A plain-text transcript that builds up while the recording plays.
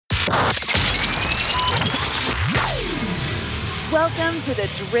Welcome to The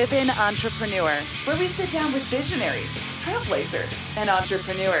Driven Entrepreneur, where we sit down with visionaries, trailblazers, and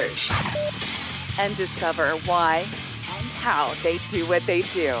entrepreneurs and discover why and how they do what they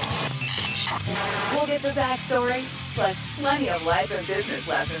do. We'll get the backstory, plus plenty of life and business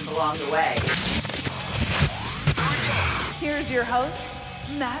lessons along the way. Here's your host,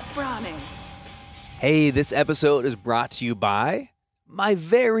 Matt Browning. Hey, this episode is brought to you by my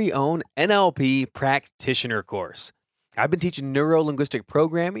very own NLP practitioner course. I've been teaching neuro-linguistic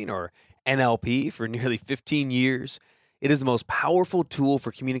programming, or NLP, for nearly 15 years. It is the most powerful tool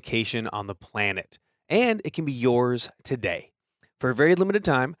for communication on the planet, and it can be yours today. For a very limited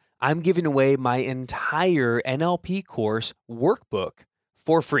time, I'm giving away my entire NLP course workbook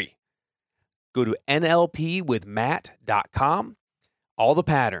for free. Go to nlpwithmatt.com. All the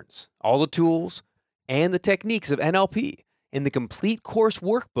patterns, all the tools, and the techniques of NLP in the complete course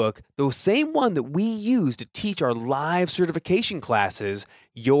workbook, the same one that we use to teach our live certification classes,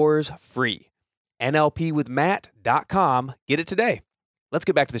 yours free. nlpwithmatt.com. Get it today. Let's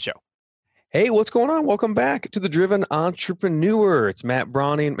get back to the show. Hey, what's going on? Welcome back to The Driven Entrepreneur. It's Matt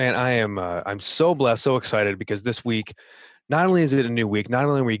Browning. Man, I'm so blessed, so excited, because this week, not only is it a new week, not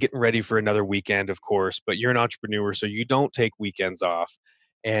only are we getting ready for another weekend, of course, but you're an entrepreneur, so you don't take weekends off.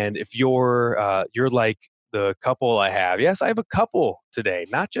 And if you're like the couple I have, yes, I have a couple today,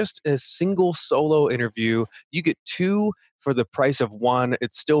 not just a single solo interview. You get two for the price of one.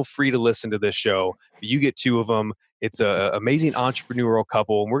 It's still free to listen to this show, but you get two of them. It's an amazing entrepreneurial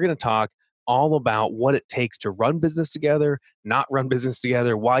couple, and we're going to talk all about what it takes to run business together, not run business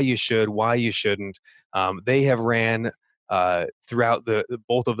together, why you should, why you shouldn't. They have ran throughout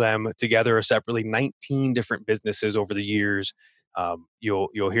both of them together or separately 19 different businesses over the years.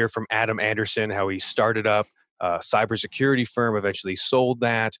 You'll hear from Adam Anderson, how he started up a cybersecurity firm, eventually sold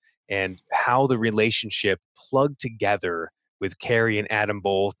that, and how the relationship plugged together with Kerry and Adam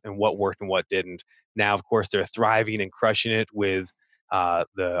both, and what worked and what didn't. Now, of course, they're thriving and crushing it with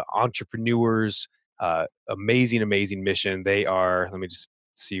the entrepreneurs' amazing mission. They are, let me just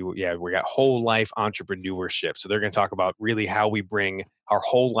see, we got whole life entrepreneurship. So they're going to talk about really how we bring our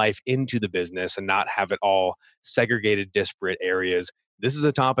whole life into the business and not have it all segregated, disparate areas. This is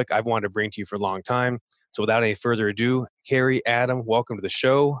a topic I've wanted to bring to you for a long time. So without any further ado, Kerry, Adam, welcome to the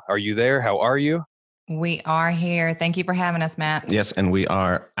show. Are you there? How are you? We are here. Thank you for having us, Matt. Yes, and we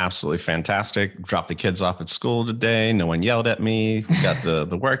are absolutely fantastic. Dropped the kids off at school today. No one yelled at me. We got the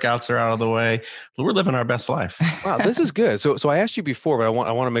workouts are out of the way. We're living our best life. Wow, this is good. So I asked you before, but I want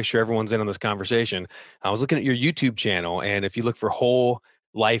to make sure everyone's in on this conversation. I was looking at your YouTube channel, and if you look for whole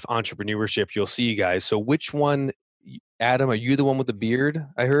life entrepreneurship, you'll see you guys. So which one, Adam, are you the one with the beard,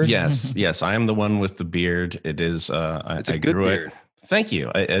 I heard? Yes, I am the one with the beard. It is. It's a good beard. Thank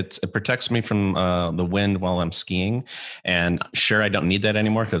you. It protects me from the wind while I'm skiing. And sure, I don't need that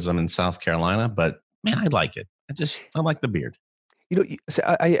anymore because I'm in South Carolina, but man, I like it. I like the beard. You know,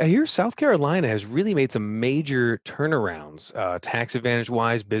 I hear South Carolina has really made some major turnarounds, tax advantage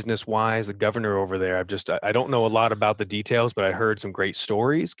wise, business wise. The governor over there, I don't know a lot about the details, but I heard some great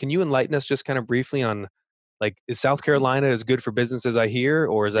stories. Can you enlighten us just kind of briefly on, like, is South Carolina as good for business as I hear,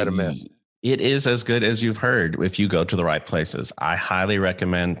 or is that a myth? It is as good as you've heard if you go to the right places. I highly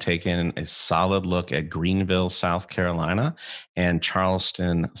recommend taking a solid look at Greenville, South Carolina, and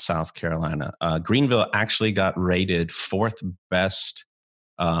Charleston, South Carolina. Greenville actually got rated fourth best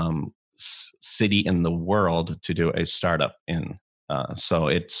city in the world to do a startup in. So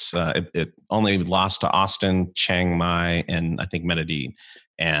it only lost to Austin, Chiang Mai, and I think Medellin.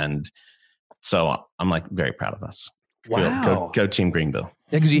 And so I'm like very proud of us. Wow. Go Team Greenville.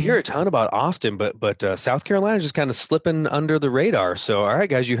 Yeah, because you hear a ton about Austin, but South Carolina is just kind of slipping under the radar. So, all right,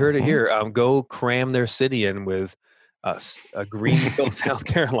 guys, you heard it here. Go cram their city in with Greenville, South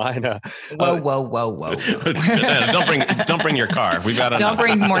Carolina. Whoa. Don't bring your car. We've got Don't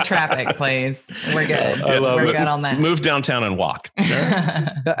bring more traffic, please. We're good. We're good on that. Move downtown and walk.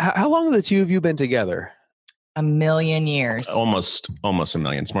 How long have the two of you been together? A million years. Almost a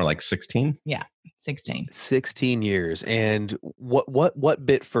million. It's more like 16. Yeah. 16. 16 years. And what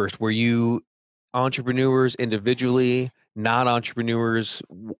bit first? Were you entrepreneurs individually, not entrepreneurs?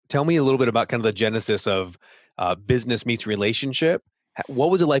 Tell me a little bit about kind of the genesis of business meets relationship. What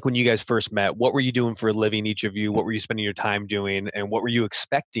was it like when you guys first met? What were you doing for a living, each of you? What were you spending your time doing? And what were you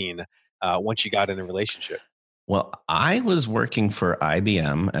expecting once you got in a relationship? Well, I was working for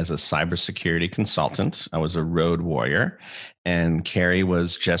IBM as a cybersecurity consultant. I was a road warrior, and Kerry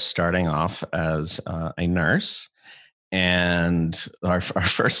was just starting off as a nurse. And our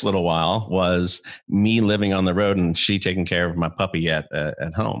first little while was me living on the road and she taking care of my puppy at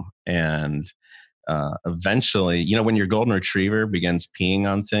home. And eventually, when your golden retriever begins peeing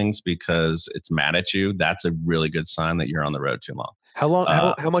on things because it's mad at you, that's a really good sign that you're on the road too long. How long?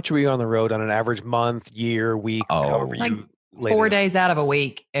 How much were you on the road on an average month, year, week? However like you 4 days out of a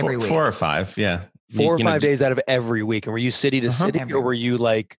week every week. 4 or 5, yeah. 4 or 5 days out of every week. And were you city to city, or were you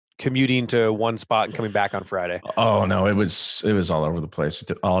like commuting to one spot and coming back on Friday? Oh no, it was all over the place.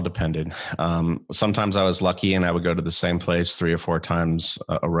 It all depended. Sometimes I was lucky and I would go to the same place 3 or 4 times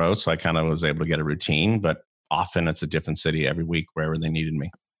a row. So I kind of was able to get a routine, but often it's a different city every week wherever they needed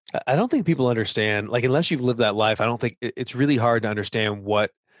me. I don't think people understand, like, unless you've lived that life, I don't think it's really hard to understand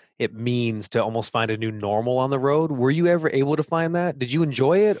what it means to almost find a new normal on the road. Were you ever able to find that? Did you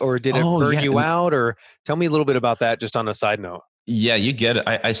enjoy it, or did it burn you out? Or tell me a little bit about that, just on a side note. Yeah, you get it.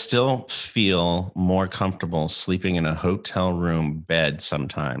 I still feel more comfortable sleeping in a hotel room bed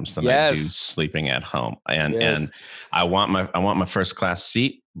sometimes than I do sleeping at home. And I want my first class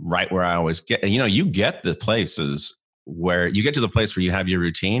seat right where I always get. You get the places where you get to the place where you have your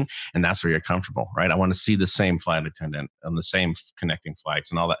routine, and that's where you're comfortable, right? I want to see the same flight attendant on the same connecting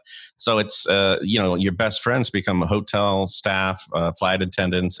flights and all that. So it's your best friends become hotel staff, flight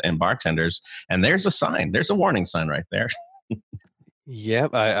attendants, and bartenders. And there's a sign. There's a warning sign right there.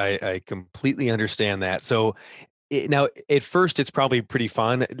 Yep, I completely understand that. So now, at first, it's probably pretty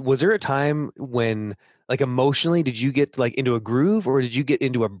fun. Was there a time when, like, emotionally, did you get like into a groove, or did you get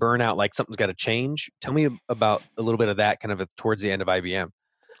into a burnout, like something's got to change? Tell me about a little bit of that kind of towards the end of IBM.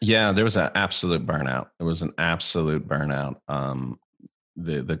 Yeah, there was an absolute burnout. It was an absolute burnout.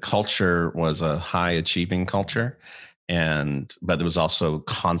 The culture was a high achieving culture, but there was also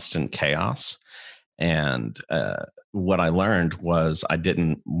constant chaos. And what I learned was I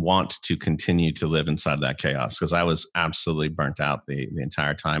didn't want to continue to live inside that chaos because I was absolutely burnt out the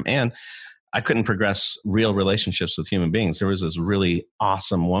entire time. And I couldn't progress real relationships with human beings. There was this really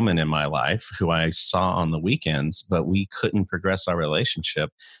awesome woman in my life who I saw on the weekends, but we couldn't progress our relationship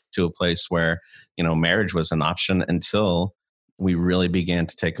to a place where, marriage was an option until we really began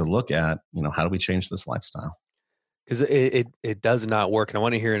to take a look at, how do we change this lifestyle? Because it does not work. And I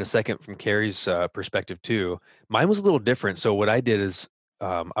want to hear in a second from Kerry's perspective too. Mine was a little different. So what I did is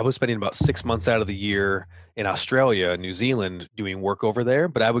I was spending about 6 months out of the year in Australia, New Zealand, doing work over there,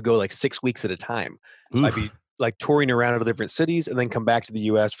 but I would go like 6 weeks at a time. So I'd be like touring around to different cities and then come back to the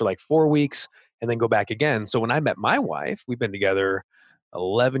US for like 4 weeks and then go back again. So when I met my wife, we've been together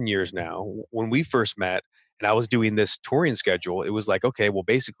 11 years now. When we first met and I was doing this touring schedule, it was like, okay, well,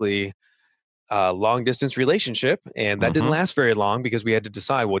 basically long distance relationship. And that didn't last very long because we had to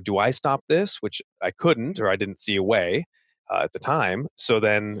decide, well, do I stop this? Which I couldn't, or I didn't see a way at the time. So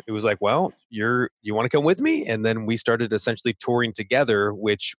then it was like, well, you want to come with me? And then we started essentially touring together,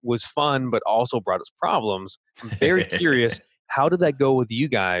 which was fun, but also brought us problems. I'm very curious, how did that go with you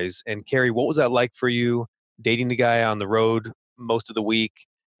guys? And Kerry, what was that like for you, dating the guy on the road most of the week?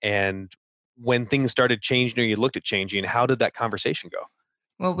 And when things started changing, or you looked at changing, how did that conversation go?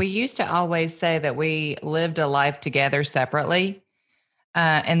 Well, we used to always say that we lived a life together separately.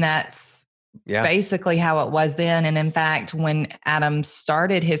 And that's basically how it was then. And in fact, when Adam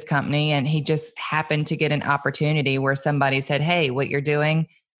started his company and he just happened to get an opportunity where somebody said, hey, what you're doing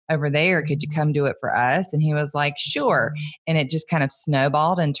over there, could you come do it for us? And he was like, sure. And it just kind of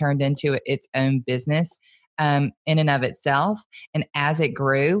snowballed and turned into its own business in and of itself. And as it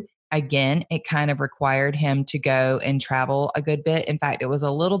grew, again, it kind of required him to go and travel a good bit. In fact, it was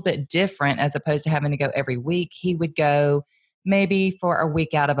a little bit different as opposed to having to go every week. He would go maybe for a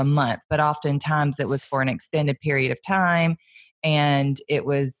week out of a month, but oftentimes it was for an extended period of time. And it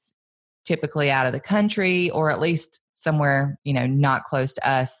was typically out of the country, or at least somewhere, not close to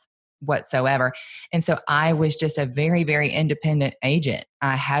us whatsoever. And so I was just a very, very independent agent.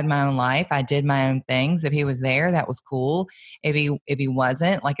 I had my own life. I did my own things. If he was there, that was cool. If he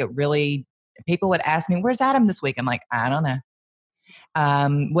wasn't, like, it really, people would ask me, where's Adam this week? I'm like, I don't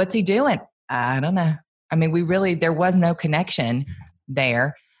know. What's he doing? I don't know. I mean, there was no connection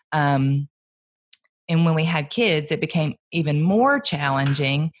there. And when we had kids, it became even more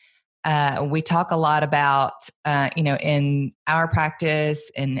challenging. We talk a lot about, in our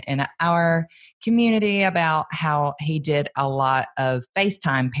practice and in our community, about how he did a lot of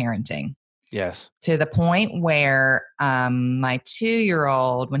FaceTime parenting. Yes. To the point where my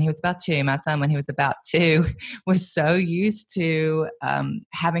 2-year-old, when he was about 2, my son, when he was about 2, was so used to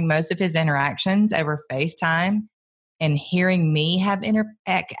having most of his interactions over FaceTime and hearing me have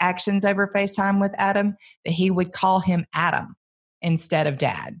interactions over FaceTime with Adam, that he would call him Adam instead of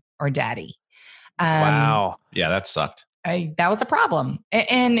dad or daddy. Wow. Yeah, that sucked. That was a problem.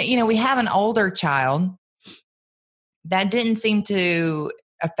 And, we have an older child that didn't seem to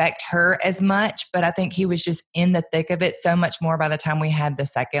affect her as much, but I think he was just in the thick of it so much more by the time we had the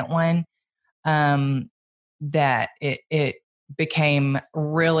second one, that it became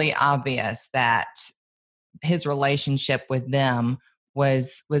really obvious that his relationship with them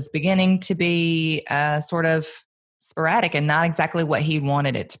was beginning to be sort of sporadic and not exactly what he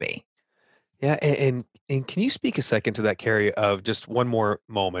wanted it to be. Yeah, and can you speak a second to that, Kerry, of just one more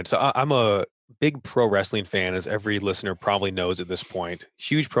moment? So I'm a big pro wrestling fan, as every listener probably knows at this point.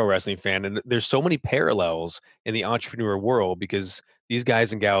 Huge pro wrestling fan, and there's so many parallels in the entrepreneur world because these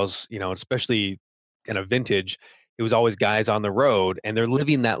guys and gals, especially kind of vintage, it was always guys on the road, and they're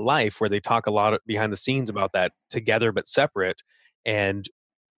living that life where they talk a lot behind the scenes about that together but separate. And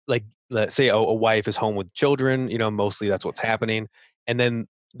like, let's say a wife is home with children, mostly that's what's happening, and then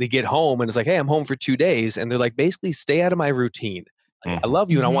they get home and it's like, hey, I'm home for 2 days. And they're like, basically stay out of my routine. Like, I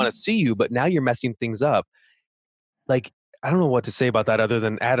love you and I want to see you, but now you're messing things up. Like, I don't know what to say about that other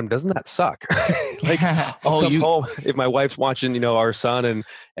than, Adam, doesn't that suck? Like, I'll come home if my wife's watching, our son and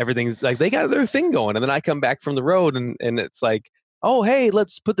everything's like, they got their thing going. And then I come back from the road and it's like, oh, hey,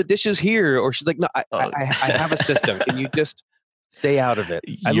 let's put the dishes here. Or she's like, no, I have a system. Can you just stay out of it?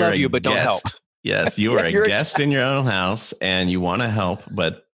 I love you, but don't help. Yes, you are a guest in your own house and you want to help.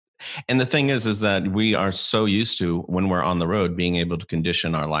 And the thing is that we are so used to, when we're on the road, being able to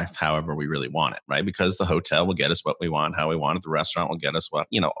condition our life however we really want it, right? Because the hotel will get us what we want, how we want it. The restaurant will get us what,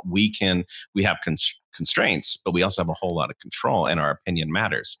 we have constraints, but we also have a whole lot of control and our opinion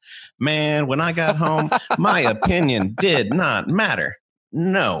matters. Man, when I got home, my opinion did not matter.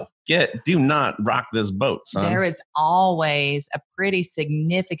 No. Do not rock this boat, son. There is always a pretty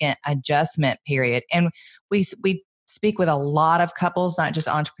significant adjustment period. And we speak with a lot of couples, not just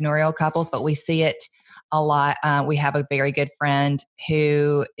entrepreneurial couples, but we see it a lot. We have a very good friend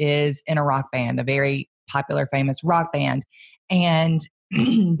who is in a rock band, a very popular, famous rock band. And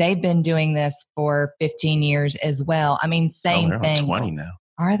they've been doing this for 15 years as well. I mean, same thing. 20 now.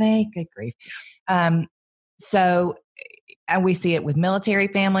 Are they? Good grief. And we see it with military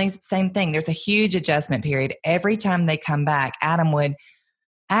families, same thing. There's a huge adjustment period. Every time they come back,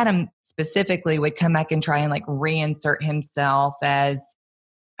 Adam specifically would come back and try and like reinsert himself as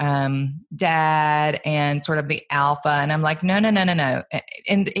dad and sort of the alpha. And I'm like, no.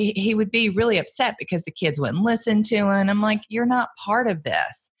 And he would be really upset because the kids wouldn't listen to him. And I'm like, you're not part of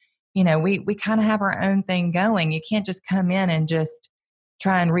this. We kind of have our own thing going. You can't just come in and just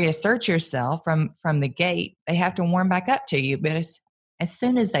try and reassert yourself from the gate. They have to warm back up to you. But as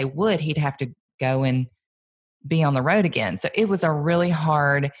soon as they would, he'd have to go and be on the road again. So it was a really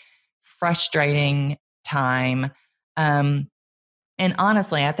hard, frustrating time. And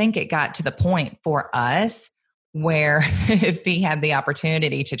honestly, I think it got to the point for us where if he had the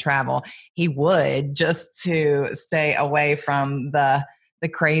opportunity to travel, he would, just to stay away from the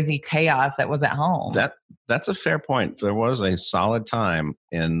crazy chaos that was at home. That's a fair point. There was a solid time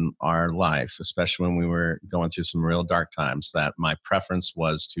in our life, especially when we were going through some real dark times, that my preference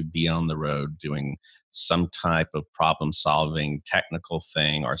was to be on the road doing some type of problem solving technical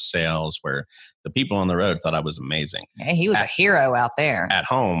thing or sales, where the people on the road thought I was amazing. Yeah, he was a hero out there. At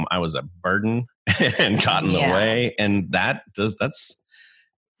home, I was a burden and got in the way. And that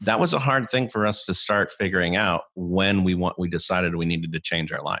was a hard thing for us to start figuring out when we decided we needed to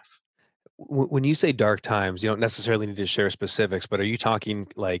change our life. When you say dark times, you don't necessarily need to share specifics, but are you talking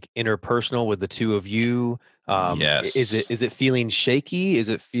like interpersonal with the two of you? Yes. Is it feeling shaky?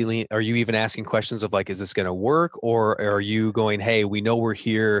 Are you even asking questions of like, is this going to work? Or are you going, hey, we know we're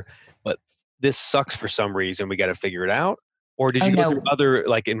here, but this sucks for some reason. We got to figure it out. Or did you go through other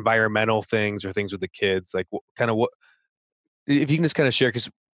like environmental things or things with the kids? Like if you can just kind of share, because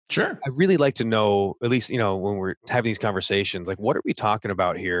sure, I really like to know, at least, when we're having these conversations, like what are we talking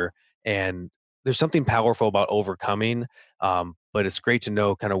about here? And there's something powerful about overcoming, but it's great to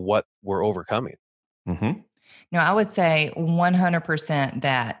know kind of what we're overcoming. Mm-hmm. No, I would say 100%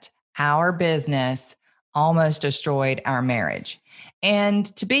 that our business almost destroyed our marriage. And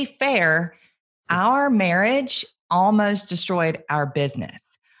to be fair, our marriage almost destroyed our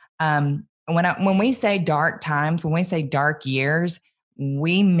business. When we say dark times, when we say dark years,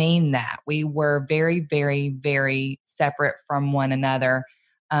 we mean that. We were very, very, very separate from one another.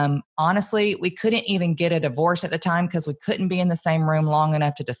 Honestly, we couldn't even get a divorce at the time because we couldn't be in the same room long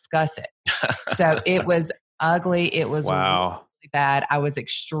enough to discuss it. So it was ugly. It was really bad. I was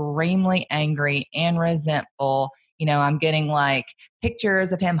extremely angry and resentful. I'm getting like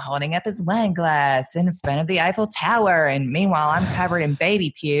pictures of him holding up his wine glass in front of the Eiffel Tower. And meanwhile, I'm covered in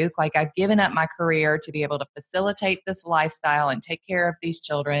baby puke. Like, I've given up my career to be able to facilitate this lifestyle and take care of these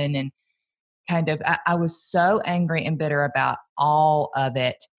children. And kind of, I was so angry and bitter about all of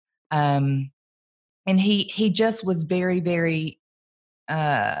it. And he just was very, very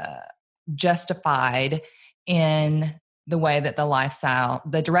justified in the way that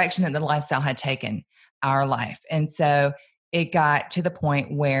the direction that the lifestyle had taken our life. And so it got to the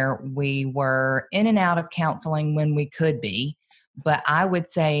point where we were in and out of counseling when we could be, but I would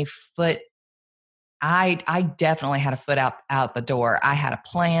say I definitely had a foot out the door. I had a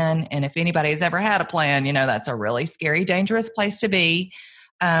plan. And if anybody has ever had a plan, that's a really scary, dangerous place to be.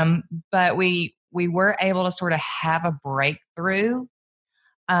 But we were able to sort of have a breakthrough.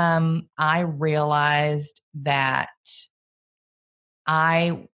 I realized that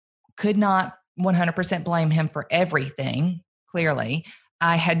I could not 100% blame him for everything. Clearly,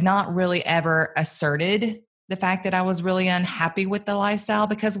 I had not really ever asserted the fact that I was really unhappy with the lifestyle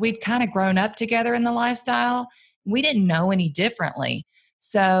because we'd kind of grown up together in the lifestyle. We didn't know any differently.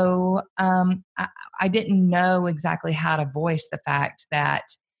 So I didn't know exactly how to voice the fact that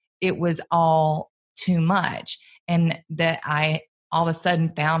it was all too much and that I all of a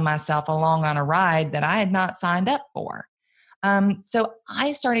sudden found myself along on a ride that I had not signed up for. So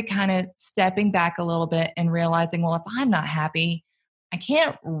I started kind of stepping back a little bit and realizing, well, if I'm not happy, I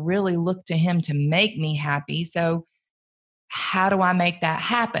can't really look to him to make me happy. So how do I make that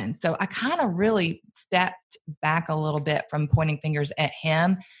happen? So I kind of really stepped back a little bit from pointing fingers at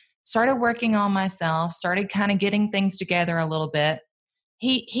him, started working on myself, started kind of getting things together a little bit.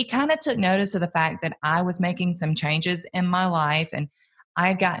 He kind of took notice of the fact that I was making some changes in my life and I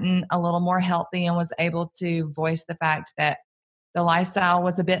had gotten a little more healthy and was able to voice the fact that the lifestyle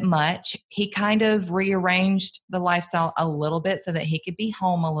was a bit much. He kind of rearranged the lifestyle a little bit so that he could be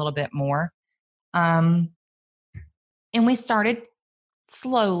home a little bit more. And we started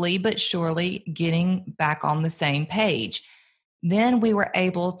slowly but surely getting back on the same page. Then we were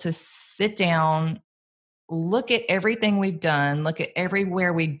able to sit down, look at everything we've done, look at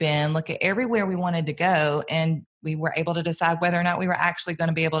everywhere we'd been, look at everywhere we wanted to go, and we were able to decide whether or not we were actually going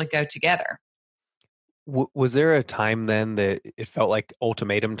to be able to go together. Was there a time then that it felt like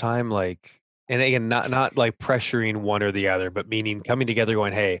ultimatum time? Like, and again, not like pressuring one or the other, but meaning coming together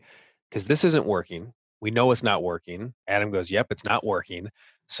going, hey, because this isn't working. We know it's not working. Adam goes, yep, it's not working.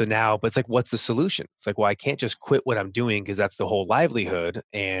 So now, but it's like, what's the solution? It's like, well, I can't just quit what I'm doing because that's the whole livelihood.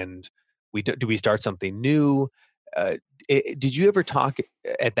 And do we start something new? Did you ever talk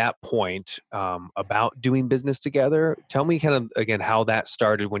at that point about doing business together? Tell me kind of, again, how that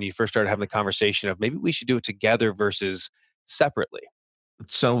started when you first started having the conversation of maybe we should do it together versus separately.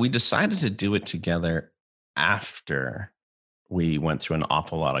 So we decided to do it together after we went through an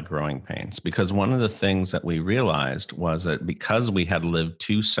awful lot of growing pains, because one of the things that we realized was that because we had lived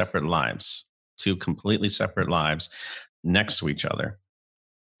two completely separate lives next to each other,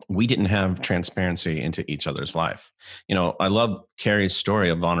 we didn't have transparency into each other's life. I love Kerry's story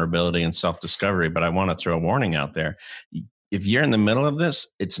of vulnerability and self-discovery, but I want to throw a warning out there. If you're in the middle of this,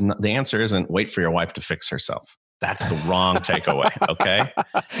 it's not, the answer isn't wait for your wife to fix herself. That's the wrong takeaway. Okay.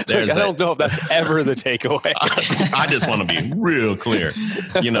 I don't know if that's ever the takeaway. I just want to be real clear.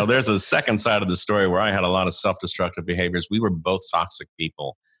 There's a second side of the story where I had a lot of self-destructive behaviors. We were both toxic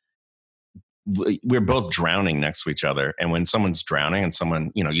people. We're both drowning next to each other. And when someone's drowning and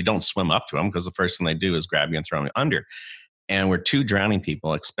someone, you don't swim up to them because the first thing they do is grab you and throw you under. And we're two drowning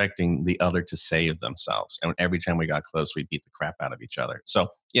people expecting the other to save themselves. And every time we got close, we beat the crap out of each other. So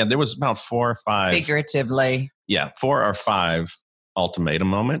yeah, there was about 4 or 5. Figuratively. Yeah, 4 or 5 ultimatum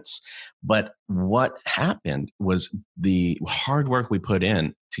moments. But what happened was the hard work we put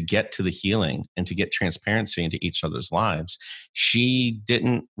in to get to the healing and to get transparency into each other's lives. She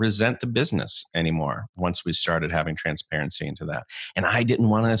didn't resent the business anymore once we started having transparency into that. And I didn't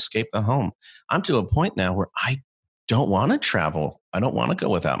want to escape the home. I'm to a point now where I don't want to travel. I don't want to go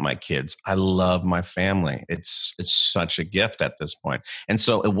without my kids. I love my family. It's such a gift at this point. And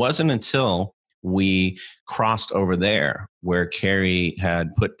so it wasn't until we crossed over there where Kerry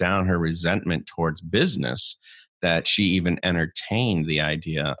had put down her resentment towards business that she even entertained the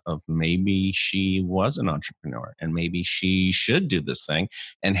idea of maybe she was an entrepreneur and maybe she should do this thing.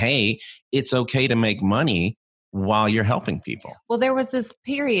 And hey, it's okay to make money while you're helping people. Well, there was this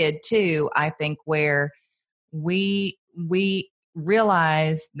period too, I think, where we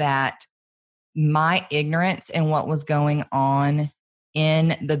realized that my ignorance in what was going on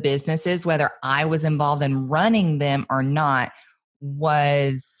in the businesses, whether I was involved in running them or not,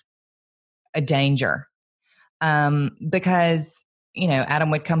 was a danger. Because,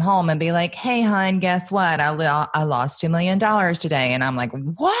 Adam would come home and be like, hey, hon, guess what? I lost $2 million today. And I'm like,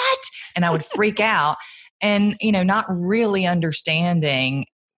 what? And I would freak out and, not really understanding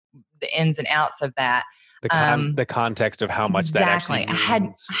the ins and outs of that. The context of how much that actually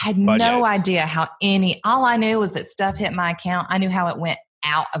means. I had no idea all I knew was that stuff hit my account. I knew how it went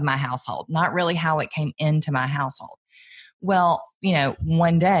out of my household, not really how it came into my household. Well,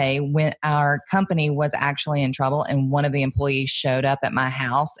 one day when our company was actually in trouble and one of the employees showed up at my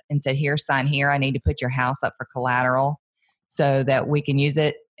house and said, here, sign here. I need to put your house up for collateral so that we can use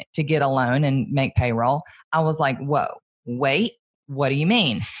it to get a loan and make payroll. I was like, whoa, wait, what do you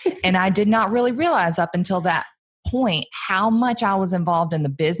mean? And I did not really realize up until that point how much I was involved in the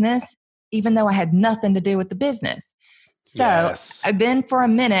business, even though I had nothing to do with the business. So then for a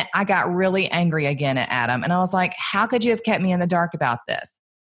minute, I got really angry again at Adam. And I was like, how could you have kept me in the dark about this?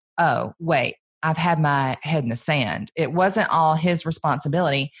 Oh, wait, I've had my head in the sand. It wasn't all his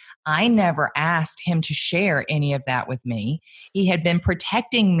responsibility. I never asked him to share any of that with me. He had been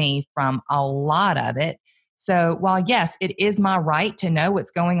protecting me from a lot of it. So while yes, it is my right to know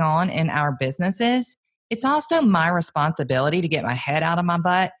what's going on in our businesses, it's also my responsibility to get my head out of my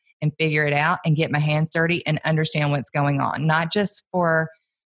butt and figure it out and get my hands dirty and understand what's going on, not just for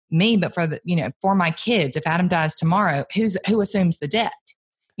me, but for for my kids. If Adam dies tomorrow, who assumes the debt?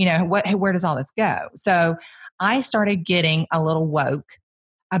 Where does all this go? So I started getting a little woke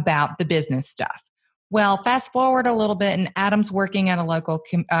about the business stuff. Well, fast forward a little bit, and Adam's working at a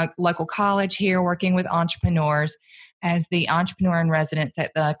local college here, working with entrepreneurs as the entrepreneur in residence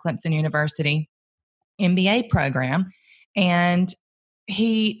at the Clemson University MBA program. And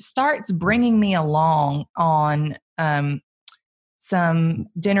he starts bringing me along on some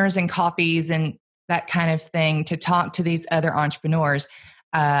dinners and coffees and that kind of thing to talk to these other entrepreneurs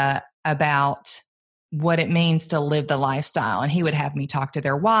about what it means to live the lifestyle. And he would have me talk to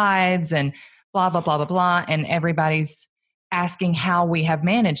their wives and blah, blah, blah, blah, blah. And everybody's asking how we have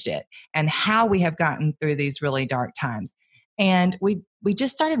managed it and how we have gotten through these really dark times. And we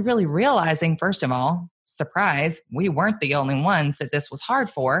just started really realizing, first of all, surprise, we weren't the only ones that this was hard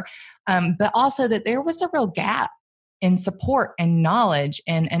for, but also that there was a real gap in support and knowledge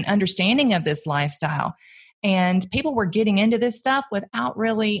and understanding of this lifestyle. And people were getting into this stuff without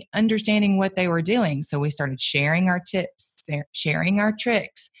really understanding what they were doing. So we started sharing our tips, sharing our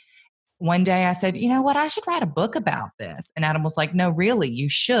tricks. One day I said, you know what, I should write a book about this. And Adam was like, no, really, you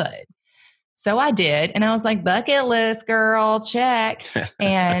should. So I did. And I was like, bucket list, girl, check.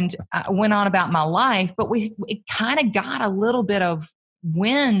 And I went on about my life, but it kind of got a little bit of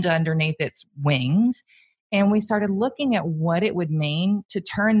wind underneath its wings. And we started looking at what it would mean to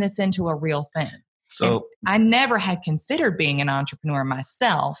turn this into a real thing. So and I never had considered being an entrepreneur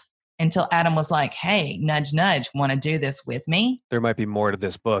myself until Adam was like, hey, nudge, nudge, want to do this with me? There might be more to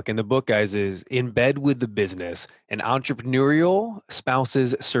this book. And the book, guys, is In Bed with the Business, an entrepreneurial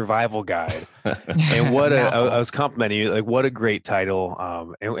spouse's survival guide. And I was complimenting you, like what a great title.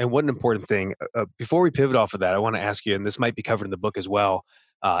 And what an important thing. Before we pivot off of that, I want to ask you, and this might be covered in the book as well,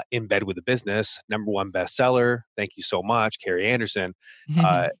 In Bed with the Business, #1 bestseller. Thank you so much, Kerry Anderson.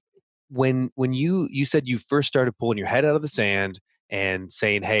 When you said you first started pulling your head out of the sand and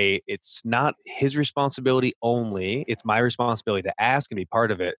saying, hey, it's not his responsibility only, it's my responsibility to ask and be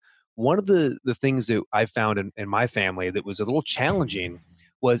part of it. One of the things that I found in my family that was a little challenging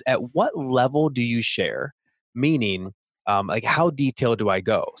was, at what level do you share? Meaning, like how detailed do I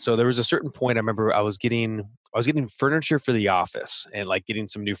go? So there was a certain point I remember I was getting furniture for the office and like getting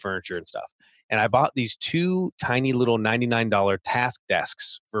some new furniture and stuff. And I bought these 2 tiny little $99 task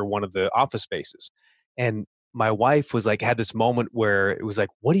desks for one of the office spaces. And my wife was like, had this moment where it was like,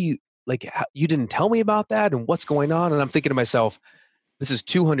 what do you, like, you didn't tell me about that? And what's going on? And I'm thinking to myself, this is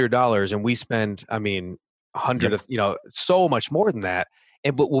 $200 and we spend, so much more than that.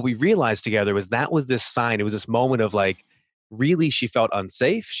 But what we realized together was that was this sign. It was this moment of like, really, she felt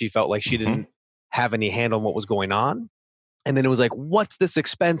unsafe. She felt like she didn't have any handle on what was going on. And then it was like, what's this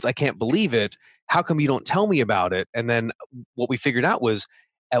expense? I can't believe it. How come you don't tell me about it? And then what we figured out was,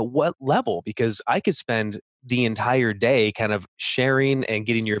 at what level? Because I could spend the entire day kind of sharing and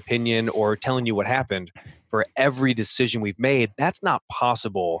getting your opinion or telling you what happened for every decision we've made. That's not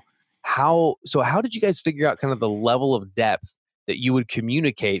possible. How did you guys figure out kind of the level of depth that you would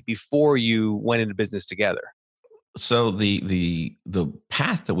communicate before you went into business together? So the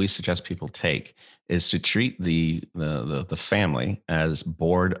path that we suggest people take is to treat the family as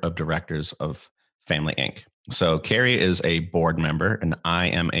board of directors of Family Inc. So Kerry is a board member and I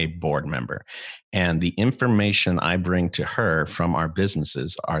am a board member. And the information I bring to her from our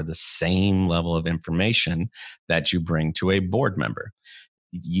businesses are the same level of information that you bring to a board member.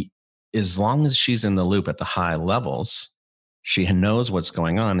 As long as she's in the loop at the high levels, she knows what's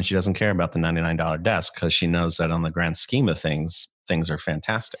going on and she doesn't care about the $99 desk because she knows that on the grand scheme of things, things are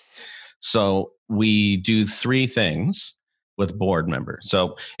fantastic. So we do three things with board members.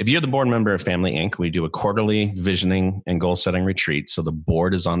 So if you're the board member of Family Inc., we do a quarterly visioning and goal setting retreat. So the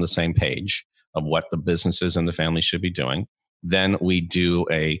board is on the same page of what the businesses and the family should be doing. Then we do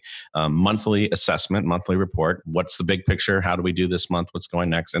a monthly assessment, monthly report. What's the big picture? How do we do this month? What's going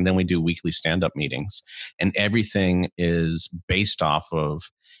next? And then we do weekly stand-up meetings. And everything is based off of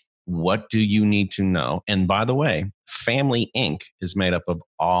what do you need to know? And by the way, Family Inc. is made up of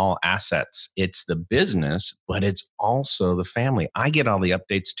all assets. It's the business, but it's also the family. I get all the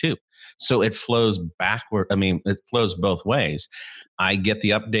updates too. So it flows backward. I mean, it flows both ways. I get the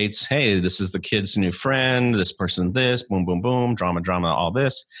updates. Hey, this is the kid's new friend. This person, this, boom, boom, boom, drama, all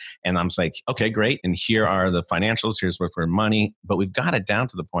this. And I'm like, okay, great. And here are the financials. Here's what for money. But we've got it down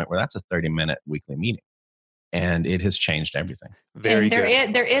to the point where that's a 30-minute weekly meeting. And it has changed everything. Very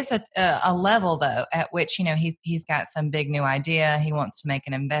good. There is a level though at which, he's got some big new idea. He wants to make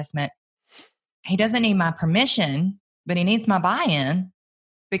an investment. He doesn't need my permission, but he needs my buy-in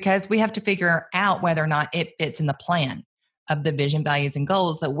because we have to figure out whether or not it fits in the plan of the vision, values, and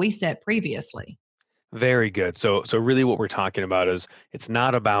goals that we set previously. Very good. So really what we're talking about is it's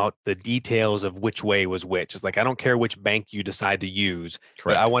not about the details of which way was which. It's like, I don't care which bank you decide to use,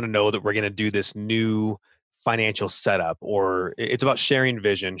 Correct. But I want to know that we're going to do this new financial setup, or it's about sharing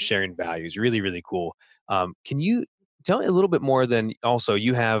vision, sharing values. Really, really cool. Can you tell me a little bit more? Then also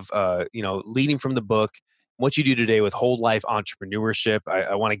you have, leading from the book, what you do today with whole life entrepreneurship.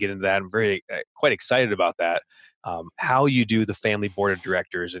 I want to get into that. I'm very quite excited about that. How you do the family board of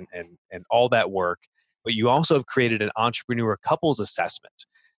directors and all that work. But you also have created an entrepreneur couples assessment.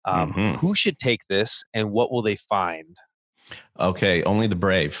 Who should take this and what will they find? Okay, only the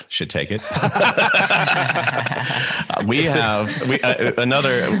brave should take it. we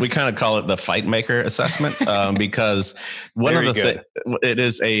kind of call it the fight maker assessment because it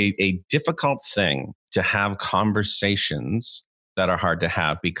is a difficult thing to have conversations that are hard to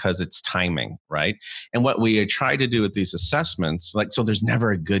have because it's timing, right? And what we try to do with these assessments, so there's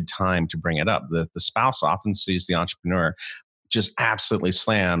never a good time to bring it up. The spouse often sees the entrepreneur just absolutely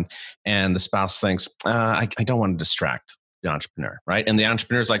slammed, and the spouse thinks, I don't want to distract the entrepreneur, right? And the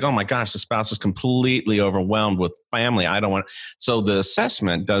entrepreneur is like, oh my gosh, the spouse is completely overwhelmed with family. I don't want. So the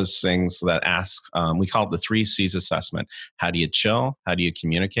assessment does things that ask, we call it the 3 C's assessment. How do you chill? How do you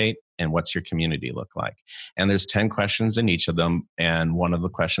communicate? And what's your community look like? And there's 10 questions in each of them. And one of the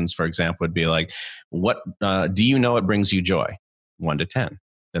questions, for example, would be like, what do you know what brings you joy? 1 to 10.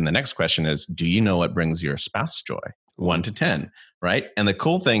 Then the next question is, do you know what brings your spouse joy? 1 to 10, right? And the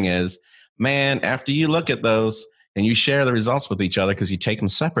cool thing is, man, after you look at those, and you share the results with each other because you take them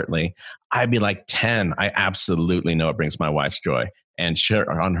separately, I'd be like 10. I absolutely know it brings my wife's joy. And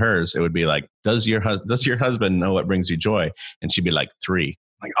on hers, it would be like, does your husband know what brings you joy? And she'd be like 3.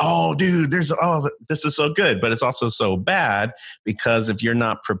 Like, oh, dude, this is so good. But it's also so bad because if you're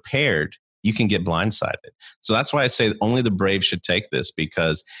not prepared, you can get blindsided. So that's why I say only the brave should take this,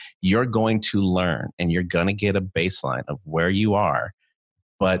 because you're going to learn and you're going to get a baseline of where you are,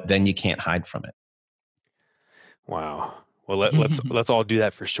 but then you can't hide from it. Wow. Well, let's all do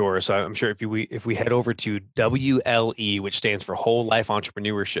that for sure. So I'm sure if we head over to WLE, which stands for Whole Life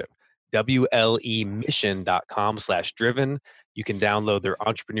Entrepreneurship, WLEmission.com/driven, you can download their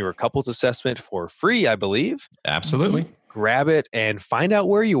entrepreneur couples assessment for free, I believe. Absolutely. Grab it and find out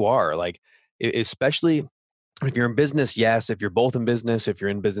where you are. Like, especially if you're in business, yes. If you're both in business, if you're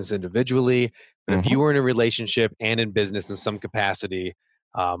in business individually, but if you were in a relationship and in business in some capacity,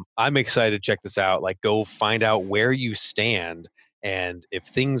 I'm excited to check this out. Like, go find out where you stand. And if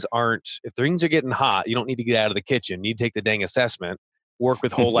things are getting hot, you don't need to get out of the kitchen. You need to take the dang assessment, work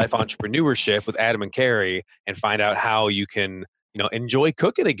with Whole Life Entrepreneurship with Adam and Kerry, and find out how you can, enjoy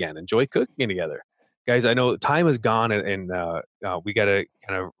cooking again, enjoy cooking together. Guys, I know time is gone and we got to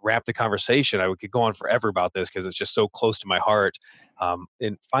kind of wrap the conversation. I could go on forever about this because it's just so close to my heart.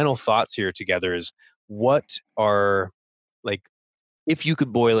 And final thoughts here together is, what are, like, if you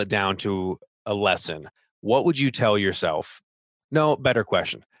could boil it down to a lesson, what would you tell yourself? No, better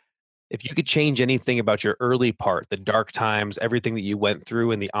question. If you could change anything about your early part, the dark times, everything that you went through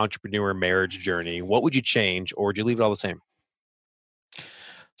in the entrepreneur marriage journey, what would you change, or would you leave it all the same?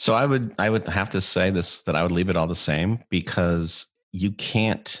 So I would have to say this, that I would leave it all the same, because you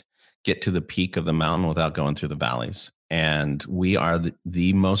can't get to the peak of the mountain without going through the valleys. And we are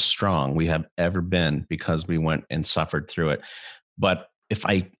the most strong we have ever been because we went and suffered through it. But if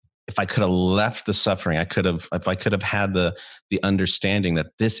I could have left the suffering, if I could have had the understanding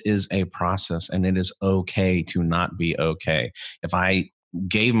that this is a process and it is okay to not be okay. If I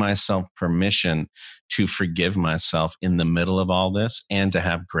gave myself permission to forgive myself in the middle of all this and to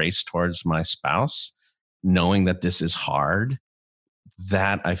have grace towards my spouse, knowing that this is hard,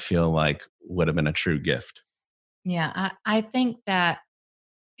 that I feel like would have been a true gift. Yeah, I think that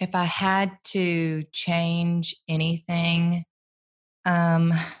if I had to change anything,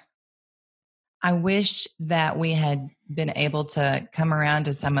 I wish that we had been able to come around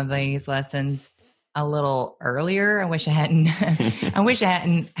to some of these lessons a little earlier. I wish I hadn't.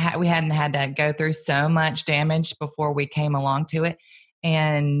 We hadn't had to go through so much damage before we came along to it,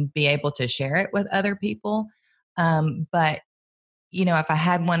 and be able to share it with other people. But if I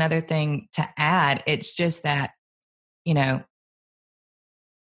had one other thing to add, it's just that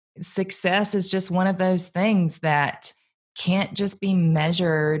success is just one of those things that can't just be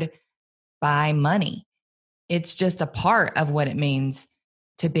measured by money. It's just a part of what it means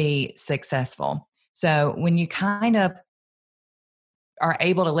to be successful. So when you kind of are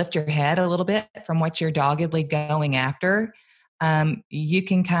able to lift your head a little bit from what you're doggedly going after, you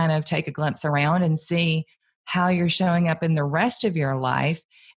can kind of take a glimpse around and see how you're showing up in the rest of your life.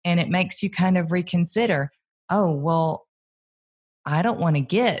 And it makes you kind of reconsider, oh, well, I don't want to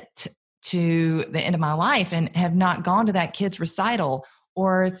get to the end of my life and have not gone to that kid's recital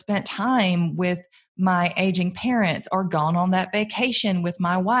or spent time with my aging parents or gone on that vacation with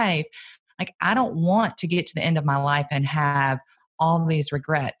my wife. Like, I don't want to get to the end of my life and have all these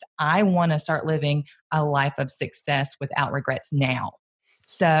regrets. I want to start living a life of success without regrets now.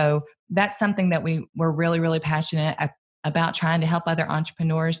 So that's something that we're really, really passionate about trying to help other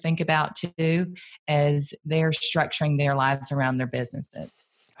entrepreneurs think about too, as they're structuring their lives around their businesses.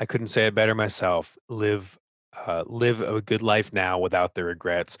 I couldn't say it better myself. Live a good life now without the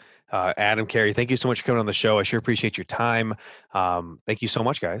regrets. Adam, Kerry, thank you so much for coming on the show. I sure appreciate your time. Thank you so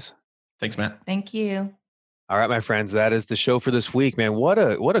much, guys. Thanks, Matt. Thank you. All right, my friends, that is the show for this week, man. What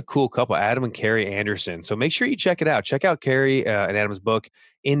a cool couple, Adam and Kerry Anderson. So make sure you check it out. Check out Kerry and Adam's book,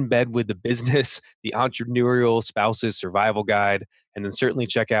 In Bed with the Business, the Entrepreneurial Spouses Survival Guide. And then certainly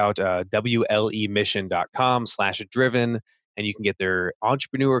check out WLEmission.com/driven, and you can get their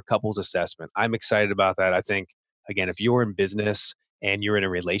entrepreneur couples assessment. I'm excited about that. I think, again, if you're in business and you're in a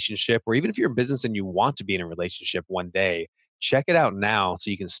relationship, or even if you're in business and you want to be in a relationship one day, check it out now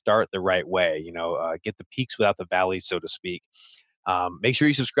so you can start the right way, get the peaks without the valleys, so to speak. Make sure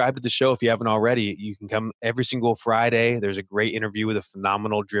you subscribe to the show if you haven't already. You can come every single Friday. There's a great interview with a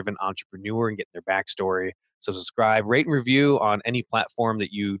phenomenal driven entrepreneur and get their backstory. So subscribe, rate, and review on any platform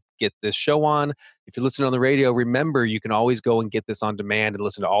that you get this show on. If you're listening on the radio, remember you can always go and get this on demand and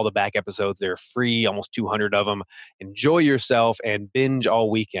listen to all the back episodes. They're free, almost 200 of them. Enjoy yourself and binge all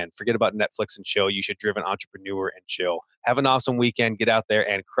weekend. Forget about Netflix and chill. You should driven entrepreneur and chill. Have an awesome weekend. Get out there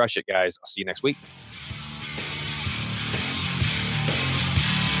and crush it, guys. I'll see you next week.